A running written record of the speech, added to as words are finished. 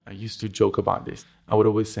I used to joke about this. I would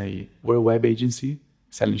always say, we're a web agency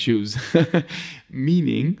selling shoes,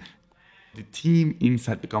 meaning the team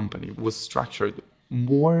inside the company was structured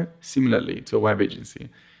more similarly to a web agency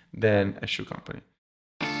than a shoe company.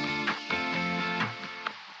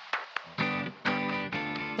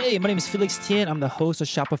 Hey, my name is Felix Tien. I'm the host of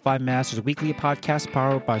Shopify Masters Weekly, a podcast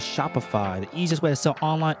powered by Shopify, the easiest way to sell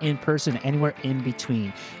online, in person, and anywhere in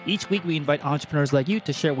between. Each week, we invite entrepreneurs like you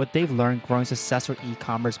to share what they've learned growing successful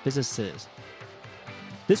e-commerce businesses.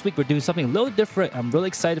 This week, we're doing something a little different. I'm really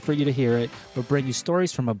excited for you to hear it. We'll bring you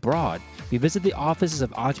stories from abroad. We visit the offices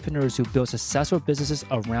of entrepreneurs who build successful businesses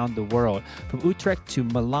around the world. From Utrecht to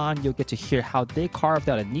Milan, you'll get to hear how they carved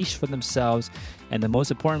out a niche for themselves and the most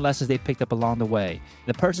important lessons they picked up along the way.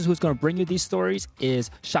 The person who's going to bring you these stories is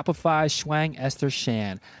Shopify's Xuan Esther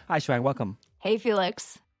Shan. Hi, Xuan. Welcome. Hey,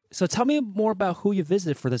 Felix. So tell me more about who you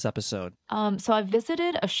visited for this episode. So I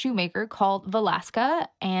visited a shoemaker called Velasca,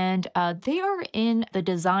 and they are in the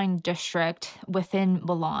design district within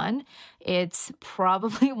Milan. It's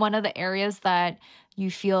probably one of the areas that you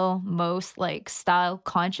feel most like style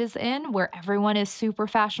conscious in, where everyone is super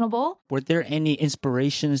fashionable. Were there any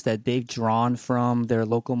inspirations that they've drawn from their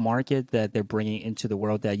local market that they're bringing into the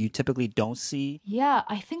world that you typically don't see? Yeah,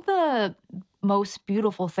 I think the most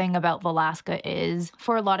beautiful thing about Velasca is,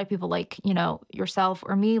 for a lot of people like, yourself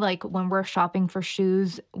or me, like when we're shopping for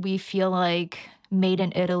shoes, we feel like made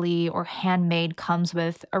in Italy or handmade comes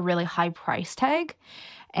with a really high price tag.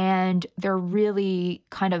 And they're really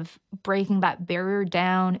kind of breaking that barrier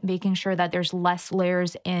down, making sure that there's less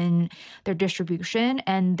layers in their distribution,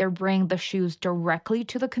 and they're bringing the shoes directly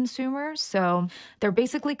to the consumer. So they're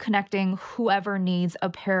basically connecting whoever needs a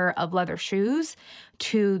pair of leather shoes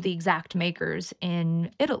to the exact makers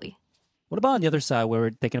in Italy. What about on the other side, where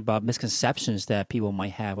we're thinking about misconceptions that people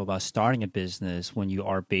might have about starting a business when you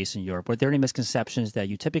are based in Europe? Were there any misconceptions that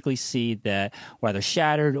you typically see that were either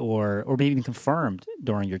shattered or maybe even confirmed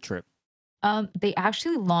during your trip? They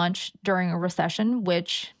actually launched during a recession,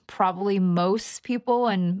 which probably most people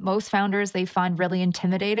and most founders, they find really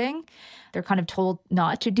intimidating. They're kind of told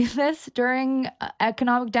not to do this during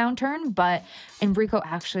economic downturn, but Enrico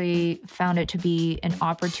actually found it to be an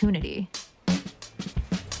opportunity.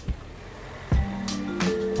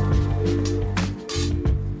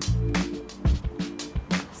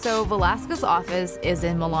 So Velasca's office is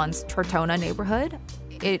in Milan's Tortona neighborhood.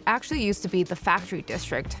 It actually used to be the factory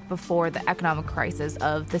district before the economic crisis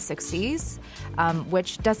of the 60s,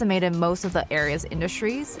 which decimated most of the area's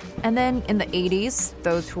industries. And then in the 80s,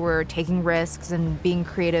 those who were taking risks and being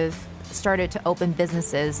creative started to open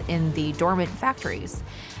businesses in the dormant factories.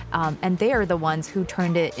 And they are the ones who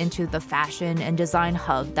turned it into the fashion and design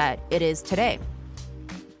hub that it is today.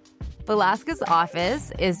 Velasca's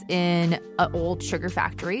office is in an old sugar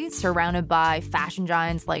factory surrounded by fashion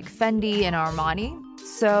giants like Fendi and Armani.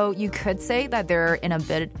 So you could say that they're in a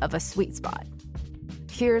bit of a sweet spot.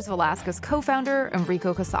 Here's Velasca's co-founder,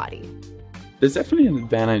 Enrico Casati. There's definitely an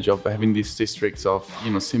advantage of having these districts of,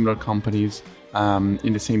 similar companies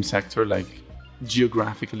in the same sector, like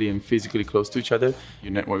geographically and physically close to each other. You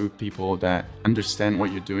network with people that understand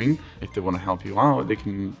what you're doing. If they want to help you out, they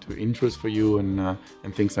can do intros for you and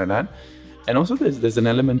things like that. And also there's an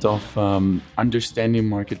element of understanding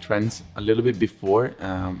market trends a little bit before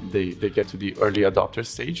they get to the early adopter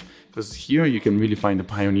stage, because here you can really find the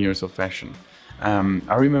pioneers of fashion.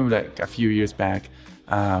 I remember like a few years back,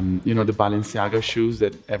 the Balenciaga shoes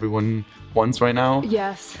that everyone wants right now.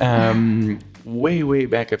 Yes. Way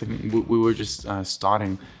back, I think we were just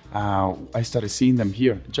starting. I started seeing them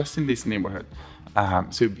here, just in this neighborhood.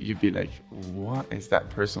 So you'd be like, what is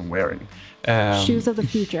that person wearing? Shoes of the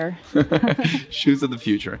future. Shoes of the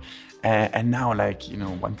future. And now,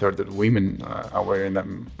 1/3 of the women are wearing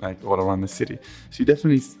them, all around the city. So you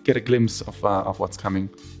definitely get a glimpse of what's coming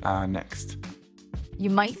next.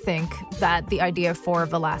 You might think that the idea for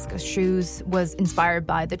Velasca's shoes was inspired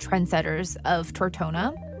by the trendsetters of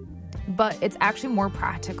Tortona, but it's actually more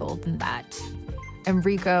practical than that.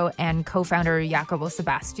 Enrico and co-founder Jacopo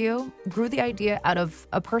Sebastio grew the idea out of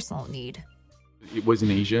a personal need. It was in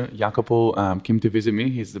Asia. Jacopo came to visit me.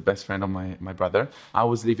 He's the best friend of my brother. I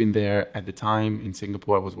was living there at the time in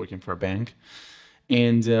Singapore. I was working for a bank.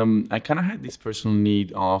 And I kind of had this personal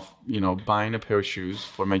need of, buying a pair of shoes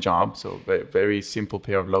for my job. So very, very simple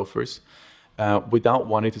pair of loafers without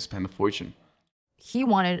wanting to spend a fortune. He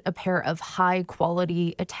wanted a pair of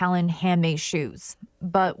high-quality Italian handmade shoes,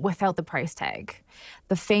 but without the price tag.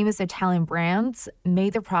 The famous Italian brands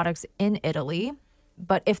made their products in Italy,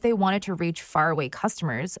 but if they wanted to reach faraway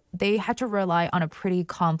customers, they had to rely on a pretty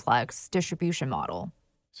complex distribution model.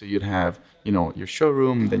 So you'd have, your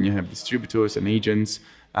showroom, then you have distributors and agents,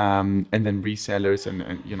 and then resellers and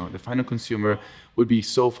the final consumer would be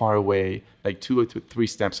so far away, like 2 or 3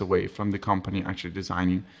 steps away from the company actually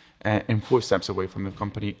designing, and 4 steps away from the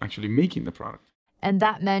company actually making the product. And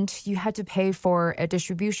that meant you had to pay for a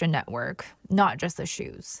distribution network, not just the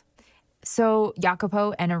shoes. So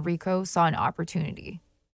Jacopo and Enrico saw an opportunity.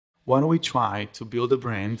 Why don't we try to build a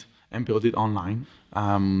brand and build it online,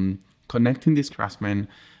 connecting these craftsmen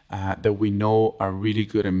that we know are really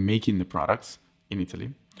good at making the products in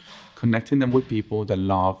Italy, connecting them with people that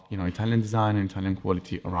love, Italian design and Italian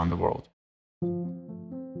quality around the world.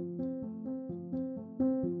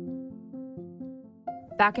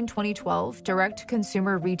 Back in 2012,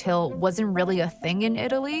 direct-to-consumer retail wasn't really a thing in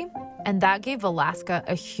Italy, and that gave Velasca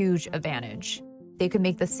a huge advantage. They could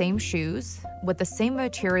make the same shoes with the same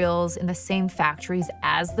materials in the same factories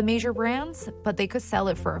as the major brands, but they could sell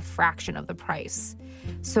it for a fraction of the price.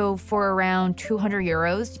 So for around 200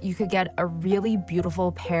 euros, you could get a really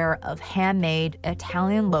beautiful pair of handmade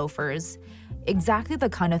Italian loafers, exactly the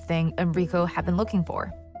kind of thing Enrico had been looking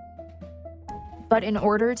for. But in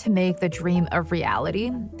order to make the dream a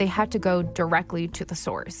reality, they had to go directly to the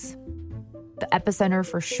source. The epicenter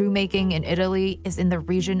for shoemaking in Italy is in the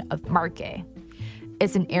region of Marche.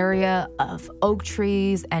 It's an area of oak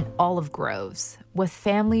trees and olive groves, with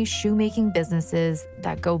family shoemaking businesses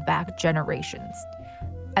that go back generations.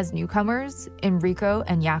 As newcomers, Enrico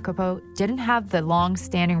and Jacopo didn't have the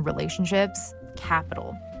long-standing relationships,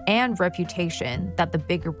 capital, and reputation that the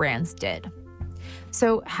bigger brands did.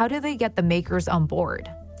 So how did they get the makers on board?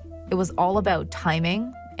 It was all about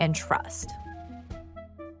timing and trust.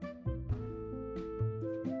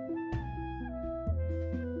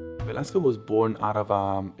 Velasca was born out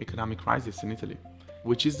of economic crisis in Italy,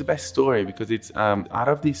 which is the best story because it's out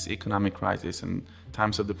of this economic crisis and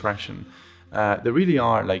times of depression. There really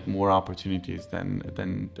are like more opportunities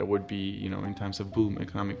than there would be, in times of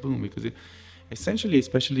economic boom, because essentially,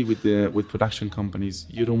 especially with production companies,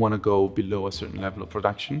 you don't want to go below a certain level of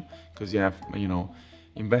production because you have,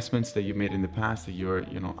 investments that you made in the past that you're,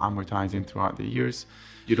 amortizing throughout the years.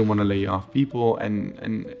 You don't want to lay off people,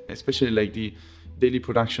 and especially like the daily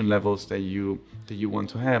production levels that you want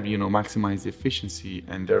to have, maximize the efficiency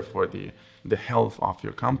and therefore the health of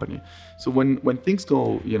your company. So when things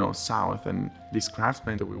go, south, and these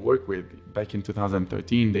craftsmen that we work with back in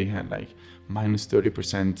 2013, they had like minus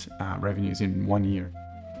 30% revenues in 1 year.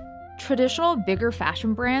 Traditional bigger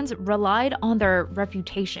fashion brands relied on their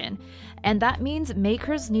reputation, and that means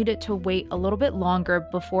makers needed to wait a little bit longer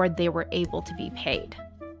before they were able to be paid.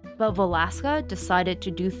 But Velasca decided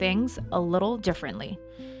to do things a little differently.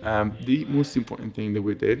 The most important thing that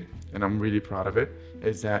we did, and I'm really proud of it,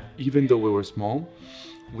 is that even though we were small,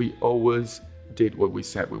 we always did what we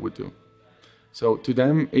said we would do. So to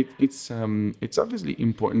them, it's obviously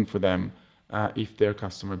important for them if their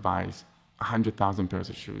customer buys 100,000 pairs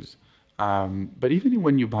of shoes. But even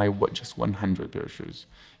when you buy just 100 pairs of shoes,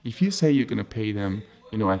 if you say you're going to pay them,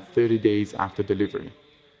 at 30 days after delivery,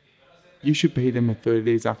 you should pay them at 30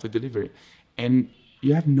 days after delivery. And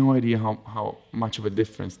you have no idea how much of a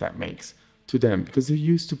difference that makes to them, because they're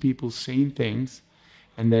used to people saying things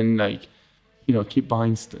and then keep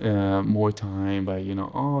buying more time by,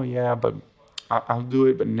 oh yeah, but I'll do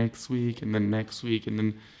it, but next week, and then next week, and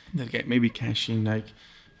then they'll get maybe cash in like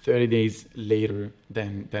 30 days later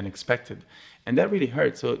than expected. And that really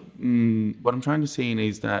hurts. So what I'm trying to say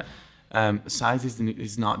is that size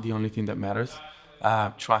is not the only thing that matters.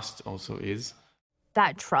 Trust also is.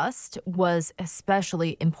 That trust was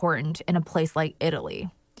especially important in a place like Italy,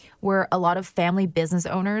 where a lot of family business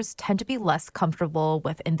owners tend to be less comfortable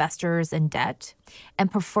with investors and debt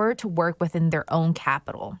and prefer to work within their own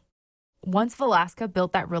capital. Once Velasca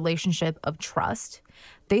built that relationship of trust,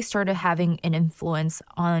 they started having an influence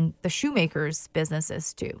on the shoemakers'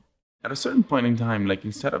 businesses too. At a certain point in time, like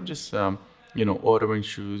instead of just ordering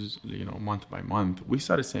shoes, month by month, we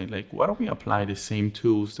started saying, like, why don't we apply the same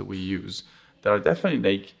tools that we use that are definitely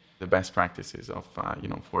like the best practices of,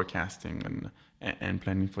 forecasting and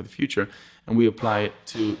planning for the future. And we apply it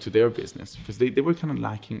to their business because they were kind of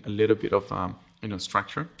lacking a little bit of,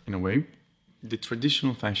 structure in a way. The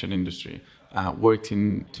traditional fashion industry worked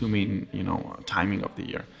in two main, timing of the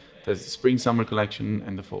year. There's the spring-summer collection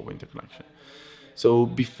and the fall-winter collection. So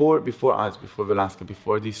before Velasca,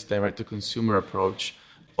 before this direct-to-consumer approach,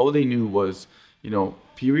 all they knew was,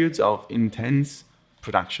 periods of intense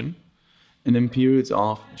production and then periods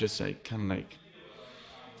of just kind of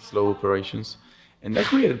slow operations. And that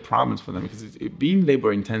created problems for them because being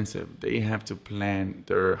labor-intensive, they have to plan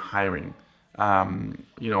their hiring,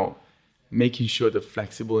 making sure they're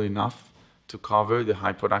flexible enough to cover the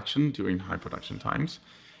high production during high production times,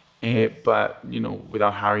 but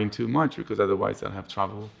without hiring too much, because otherwise they'll have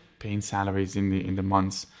trouble paying salaries in the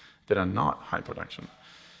months that are not high production.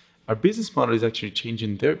 Our business model is actually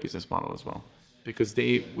changing their business model as well, because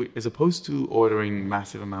as opposed to ordering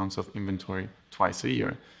massive amounts of inventory twice a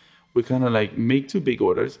year, we kind of like make 2 big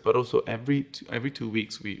orders, but also every 2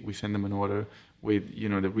 weeks we send them an order with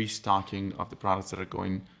the restocking of the products that are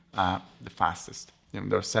going the fastest,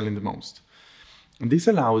 they're selling the most. And this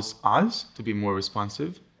allows us to be more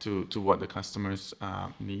responsive to what the customers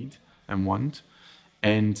need and want,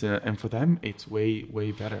 and for them it's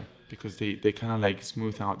way better, because they kind of like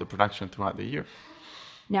smooth out the production throughout the year.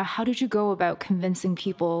 Now, how did you go about convincing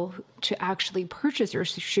people to actually purchase your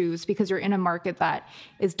shoes? Because you're in a market that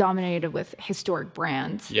is dominated with historic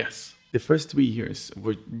brands. Yes. The first 3 years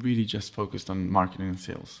were really just focused on marketing and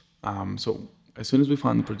sales. So as soon as we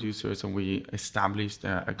found the producers and we established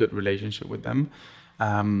a good relationship with them,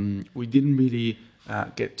 we didn't really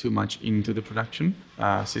get too much into the production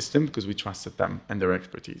system, because we trusted them and their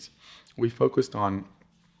expertise. We focused on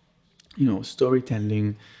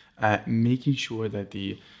storytelling, making sure that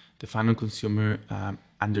the final consumer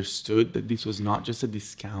understood that this was not just a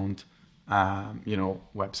discount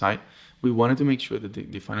website. We wanted to make sure that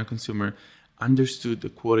the final consumer understood the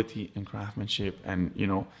quality and craftsmanship and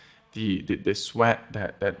the sweat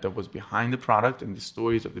that was behind the product and the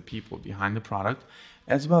stories of the people behind the product,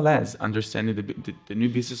 as well as understanding the new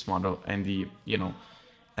business model and the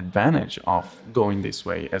advantage of going this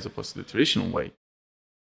way as opposed to the traditional way.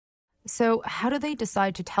 So how do they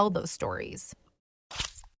decide to tell those stories?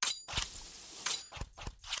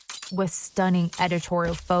 With stunning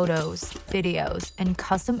editorial photos, videos, and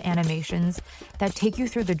custom animations that take you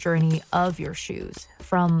through the journey of your shoes,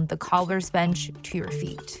 from the cobbler's bench to your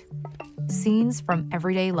feet. Scenes from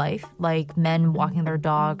everyday life, like men walking their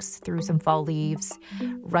dogs through some fall leaves,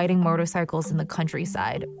 riding motorcycles in the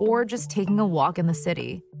countryside, or just taking a walk in the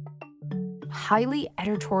city. Highly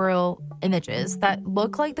editorial images that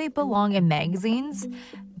look like they belong in magazines,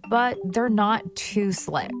 but they're not too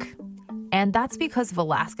slick. And that's because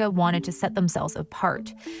Velasca wanted to set themselves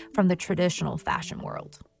apart from the traditional fashion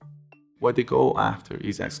world. What they go after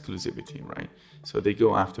is exclusivity, right? So they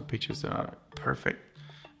go after pictures that are perfect,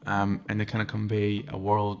 and they kind of convey a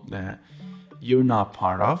world that you're not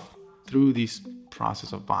part of. Through this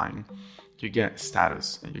process of buying, you get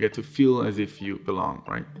status, and you get to feel as if you belong,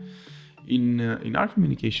 right? In our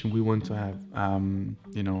communication, we want to have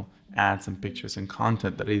ads and pictures and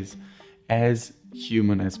content that is as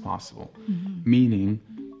human as possible. Mm-hmm.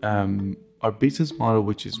 Meaning, our business model,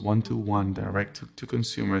 which is one-to-one, direct to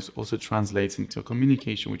consumers, also translates into a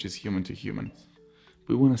communication which is human to human.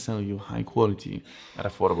 We want to sell you high quality at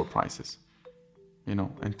affordable prices.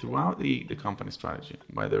 And throughout the company strategy,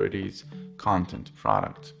 whether it is content,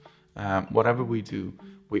 product, whatever we do,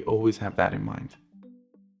 we always have that in mind.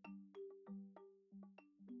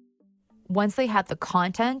 Once they had the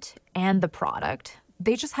content and the product,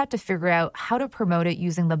 they just had to figure out how to promote it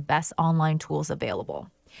using the best online tools available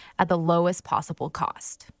at the lowest possible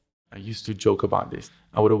cost. I used to joke about this.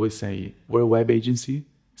 I would always say, we're a web agency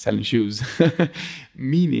selling shoes,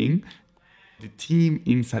 meaning the team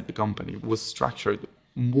inside the company was structured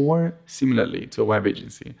more similarly to a web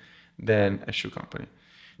agency than a shoe company.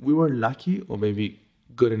 We were lucky, or maybe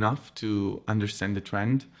good enough, to understand the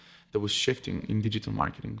trend that was shifting in digital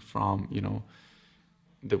marketing from,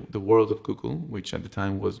 the world of Google, which at the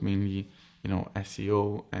time was mainly,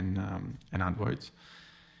 SEO and AdWords,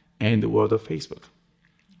 and the world of Facebook,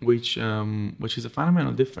 which is a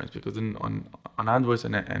fundamental difference, because on AdWords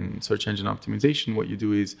and search engine optimization, what you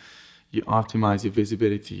do is you optimize your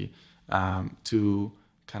visibility to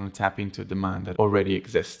kind of tap into demand that already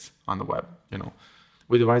exists on the web.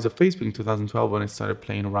 With the rise of Facebook in 2012, when I started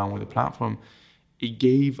playing around with the platform, it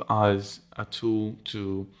gave us a tool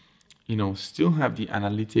to, still have the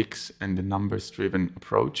analytics and the numbers-driven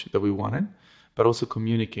approach that we wanted, but also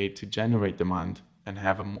communicate to generate demand and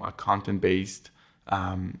have a content-based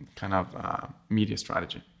media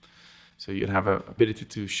strategy. So you'd have an ability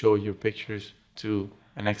to show your pictures to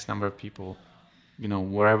an X number of people,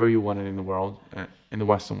 wherever you want it in the world, in the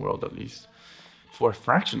Western world at least, for a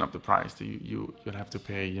fraction of the price that you'd have to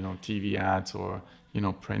pay, TV ads or,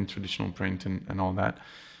 print, traditional print and all that.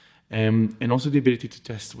 And also the ability to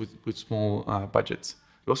test with small budgets.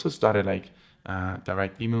 We also started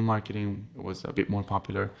direct email marketing. It was a bit more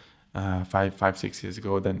popular 5-6 years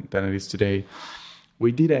ago than it is today.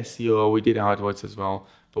 We did SEO, we did AdWords as well,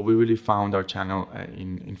 but we really found our channel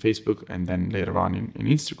in Facebook and then later on in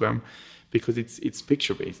Instagram, because it's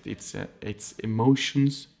picture based. It's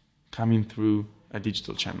emotions coming through a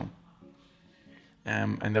digital channel.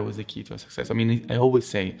 And that was the key to our success. I mean, I always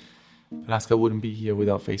say Velaska wouldn't be here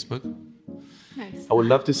without Facebook. Nice. I would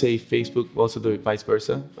love to say Facebook also do it vice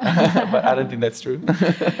versa, but I don't think that's true.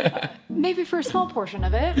 Maybe for a small portion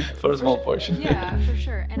of it. For a small portion. Yeah, for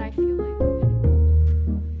sure. And I feel like...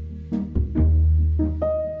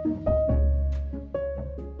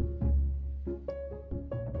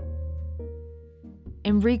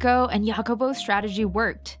 Enrico and Jacopo's strategy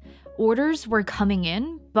worked. Orders were coming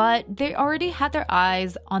in, but they already had their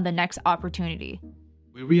eyes on the next opportunity.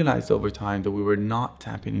 We realized over time that we were not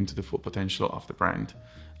tapping into the full potential of the brand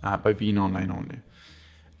by being online only.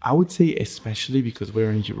 I would say especially because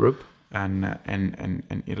we're in Europe and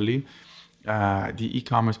Italy, the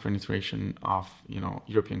e-commerce penetration of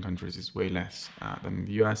European countries is way less than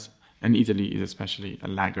the US, and Italy is especially a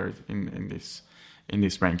laggard in these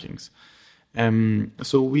rankings.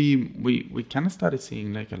 So we kind of started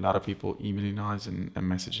seeing like a lot of people emailing us and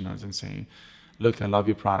messaging us and saying, look, I love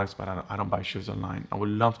your products, but I don't buy shoes online. I would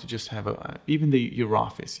love to just have even your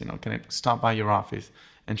office, can I stop by your office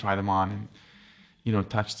and try them on and,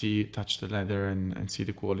 touch the leather and see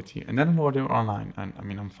the quality. And then I'll order online. And I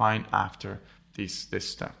mean, I'm fine after this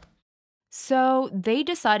step. So they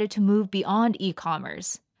decided to move beyond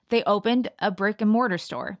e-commerce. They opened a brick and mortar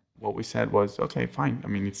store. What we said was, okay, fine. I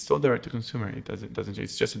mean, it's still direct to consumer. It doesn't change.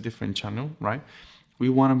 It's just a different channel, right? We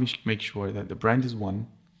want to make sure that the brand is one,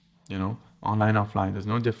 online, offline. There's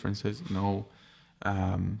no differences, no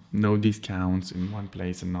discounts in one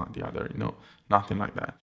place and not the other, nothing like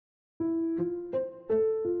that.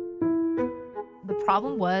 The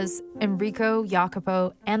problem was Enrico,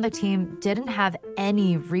 Jacopo, and the team didn't have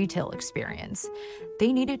any retail experience.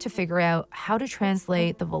 They needed to figure out how to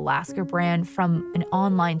translate the Velaska brand from an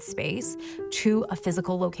online space to a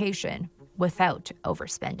physical location without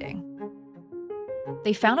overspending.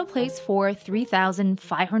 They found a place for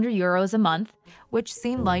 3,500 euros a month, which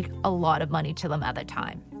seemed like a lot of money to them at the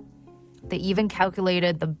time. They even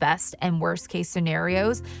calculated the best and worst case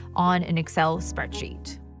scenarios on an Excel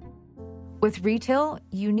spreadsheet. With retail,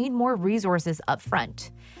 you need more resources up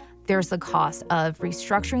front. There's the cost of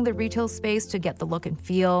restructuring the retail space to get the look and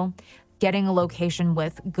feel, getting a location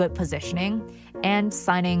with good positioning, and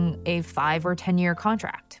signing a 5 or 10-year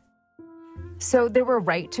contract. So they were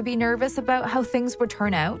right to be nervous about how things would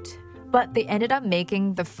turn out, but they ended up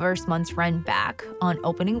making the first month's rent back on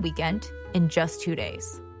opening weekend in just 2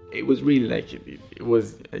 days. It was really like, it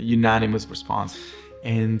was a unanimous response.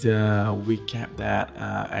 And we kept that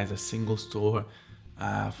as a single store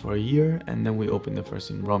for a year. And then we opened the first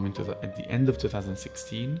in Rome at the end of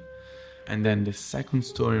 2016. And then the second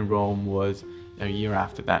store in Rome was a year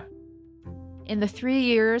after that. In the 3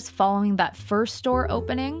 years following that first store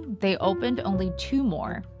opening, they opened only 2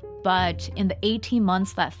 more. But in the 18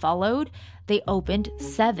 months that followed, they opened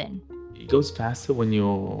 7. It goes faster when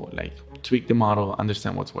you tweak the model,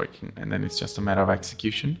 understand what's working, and then it's just a matter of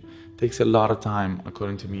execution. It takes a lot of time,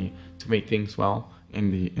 according to me, to make things well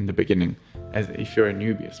in the beginning, as if you're a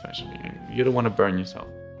newbie especially. You don't want to burn yourself.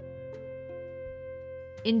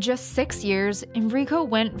 In just 6 years, Enrico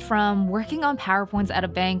went from working on PowerPoints at a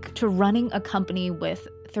bank to running a company with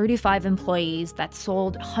 35 employees that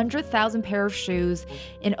sold 100,000 pair of shoes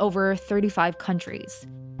in over 35 countries.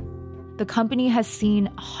 The company has seen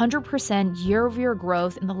 100% year-over-year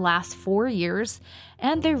growth in the last 4 years,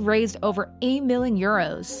 and they've raised over 8 million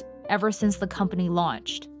euros ever since the company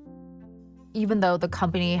launched. Even though the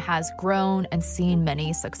company has grown and seen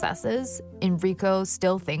many successes, Enrico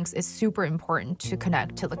still thinks it's super important to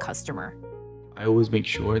connect to the customer. I always make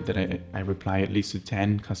sure that I reply at least to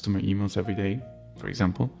 10 customer emails every day, for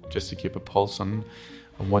example, just to keep a pulse on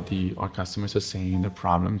what our customers are saying, their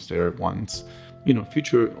problems, their wants,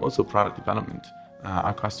 future also product development.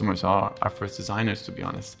 Our customers are our first designers, to be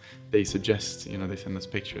honest. They suggest, they send us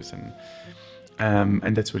pictures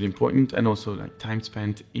and that's really important. And also time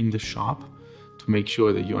spent in the shop to make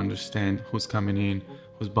sure that you understand who's coming in,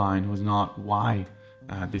 who's buying, who's not, why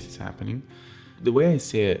this is happening. The way I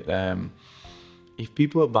see it, if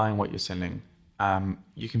people are buying what you're selling,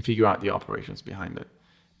 you can figure out the operations behind it.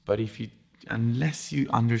 But unless you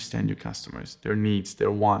understand your customers, their needs, their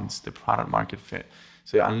wants, the product market fit,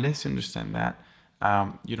 so unless you understand that,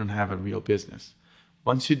 you don't have a real business.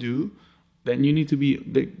 Once you do, then you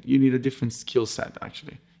need a different skill set.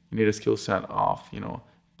 Actually, you need a skill set of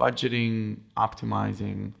budgeting,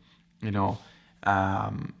 optimizing,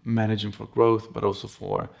 managing for growth, but also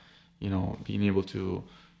for being able to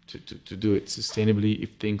do it sustainably if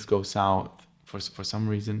things go south for some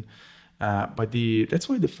reason. But that's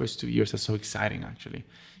why the first 2 years are so exciting, actually,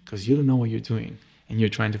 because you don't know what you're doing and you're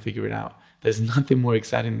trying to figure it out. There's nothing more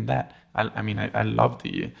exciting than that. I love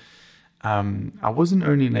I wasn't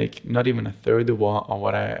earning like not even a third of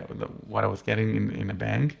what I was getting in a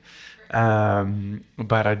bank,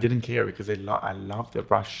 but I didn't care because I loved the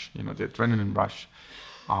rush, the adrenaline rush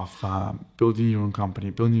of building your own company,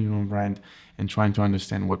 building your own brand, and trying to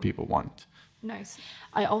understand what people want. Nice.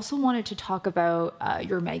 I also wanted to talk about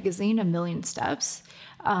your magazine, A Million Steps.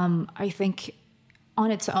 I think on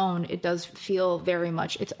its own, it does feel very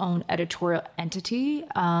much its own editorial entity.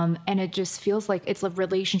 And it just feels like it's a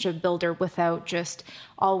relationship builder without just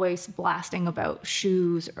always blasting about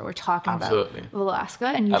shoes or talking Absolutely. about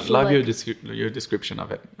Velaska. And I love your description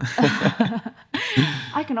of it.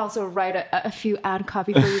 I can also write a few ad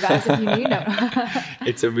copy for you guys if you need it.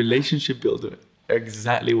 It's a relationship builder.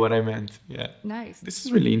 Exactly what I meant. Yeah. Nice. This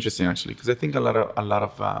is really interesting actually, because I think a lot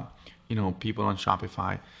of people on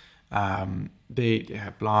Shopify, they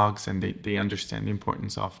have blogs and they understand the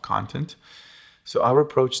importance of content. So our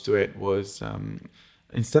approach to it was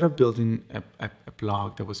instead of building a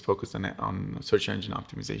blog that was focused on search engine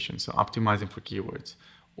optimization, so optimizing for keywords,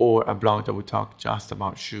 or a blog that would talk just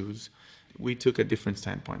about shoes, we took a different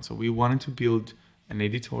standpoint. So we wanted to build an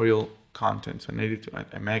editorial content, so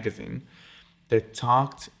a magazine that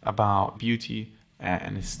talked about beauty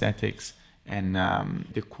and aesthetics and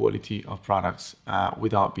the quality of products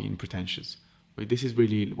without being pretentious. This is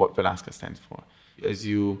really what Velaska stands for. As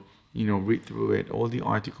you read through it, all the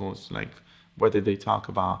articles, like whether they talk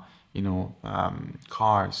about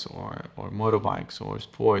cars or motorbikes or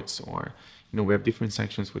sports, or we have different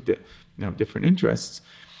sections with different interests.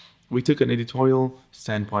 We took an editorial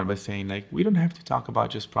standpoint by saying, like, we don't have to talk about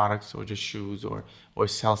just products or just shoes or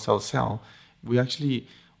sell. We actually,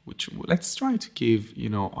 let's try to give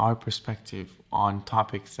our perspective on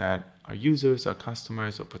topics that our users, our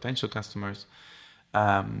customers, or potential customers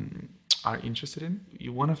are interested in.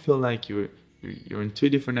 You want to feel like you're in two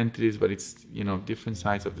different entities, but it's different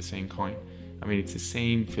sides of the same coin. I mean, it's the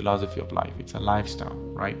same philosophy of life. It's a lifestyle,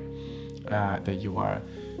 right? That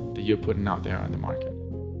you're putting out there on the market.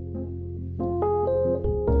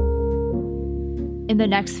 In the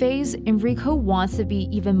next phase, Enrico wants to be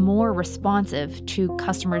even more responsive to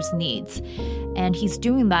customers' needs, and he's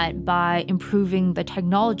doing that by improving the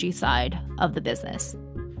technology side of the business.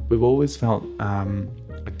 We've always felt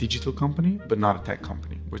a digital company, but not a tech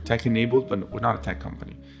company. We're tech-enabled, but we're not a tech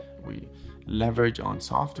company. We leverage on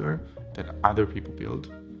software that other people build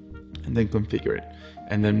and then configure it,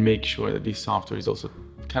 and then make sure that this software is also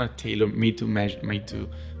kind of made to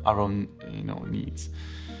our own needs.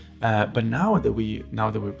 But now that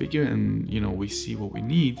we're bigger and we see what we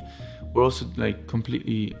need, we're also like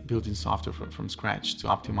completely building software from scratch to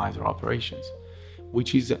optimize our operations,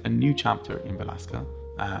 which is a new chapter in Velaska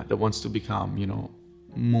that wants to become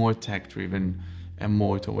more tech driven and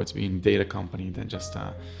more towards being a data company than just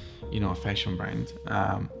a fashion brand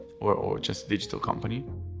or just a digital company.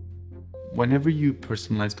 Whenever you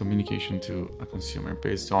personalize communication to a consumer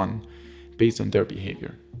based on their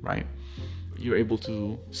behavior, right? You're able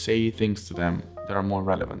to say things to them that are more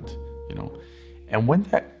relevant, And when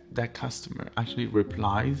that customer actually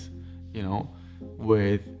replies,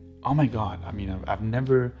 with, oh my God, I mean, I've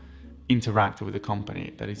never interacted with a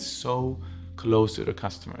company that is so close to the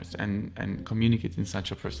customers and communicates in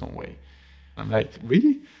such a personal way. I'm like,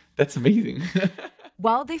 really? That's amazing.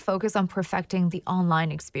 While they focus on perfecting the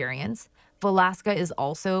online experience, Velaska is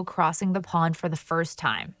also crossing the pond for the first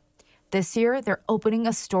time. This year, they're opening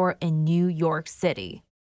a store in New York City.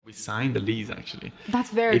 We signed the lease, actually. That's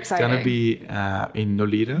very exciting. It's going to be in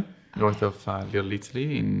Nolita, north of Little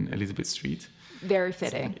Italy, in Elizabeth Street. Very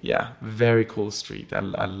fitting. So, yeah, very cool street.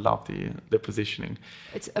 I love the positioning.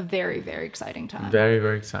 It's a very, very exciting time. Very,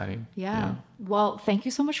 very exciting. Yeah. Well, thank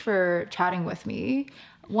you so much for chatting with me.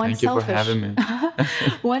 Thank you for having me.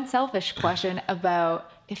 One selfish question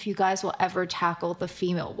about if you guys will ever tackle the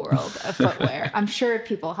female world of footwear. I'm sure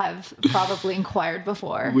people have probably inquired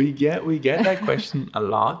before. We get that question a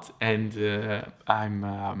lot, and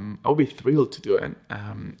I'll be thrilled to do it.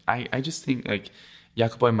 I just think, like,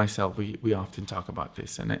 Jacopo and myself, we often talk about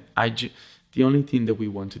this, and the only thing that we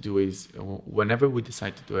want to do is whenever we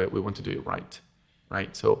decide to do it, we want to do it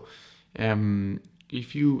right? So,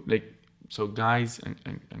 if you like. So guys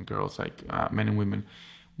and girls, like men and women,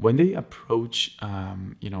 when they approach,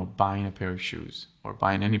 buying a pair of shoes or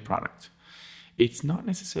buying any product, it's not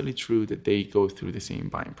necessarily true that they go through the same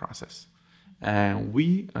buying process. And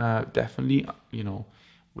we definitely,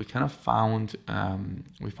 we kind of found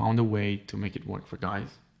a way to make it work for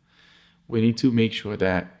guys. We need to make sure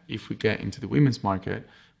that if we get into the women's market,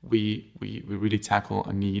 we really tackle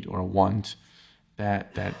a need or a want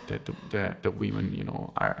that the women,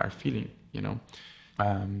 are feeling.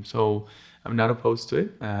 So I'm not opposed to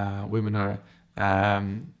it. Women are,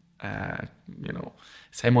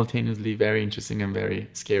 simultaneously very interesting and very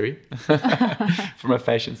scary from a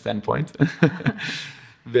fashion standpoint.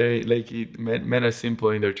 Very men are simple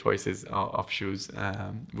in their choices of shoes.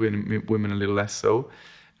 Women a little less so.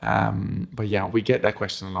 But yeah, we get that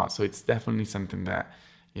question a lot. So it's definitely something that,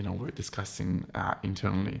 we're discussing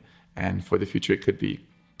internally. And for the future, it could be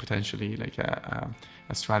potentially like a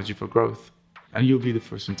strategy for growth. And you'll be the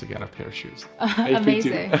first one to get a pair of shoes.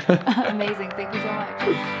 Amazing. Amazing. Thank you so much.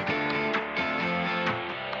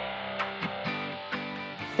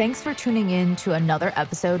 Thanks for tuning in to another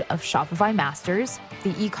episode of Shopify Masters,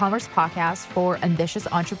 the e-commerce podcast for ambitious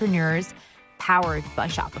entrepreneurs powered by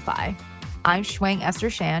Shopify. I'm Shuang Esther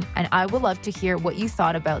Shan, and I would love to hear what you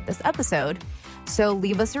thought about this episode. So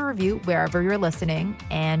leave us a review wherever you're listening,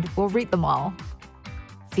 and we'll read them all.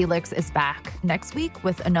 Felix is back next week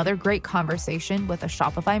with another great conversation with a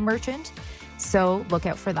Shopify merchant, so look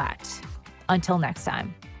out for that. Until next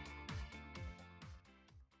time.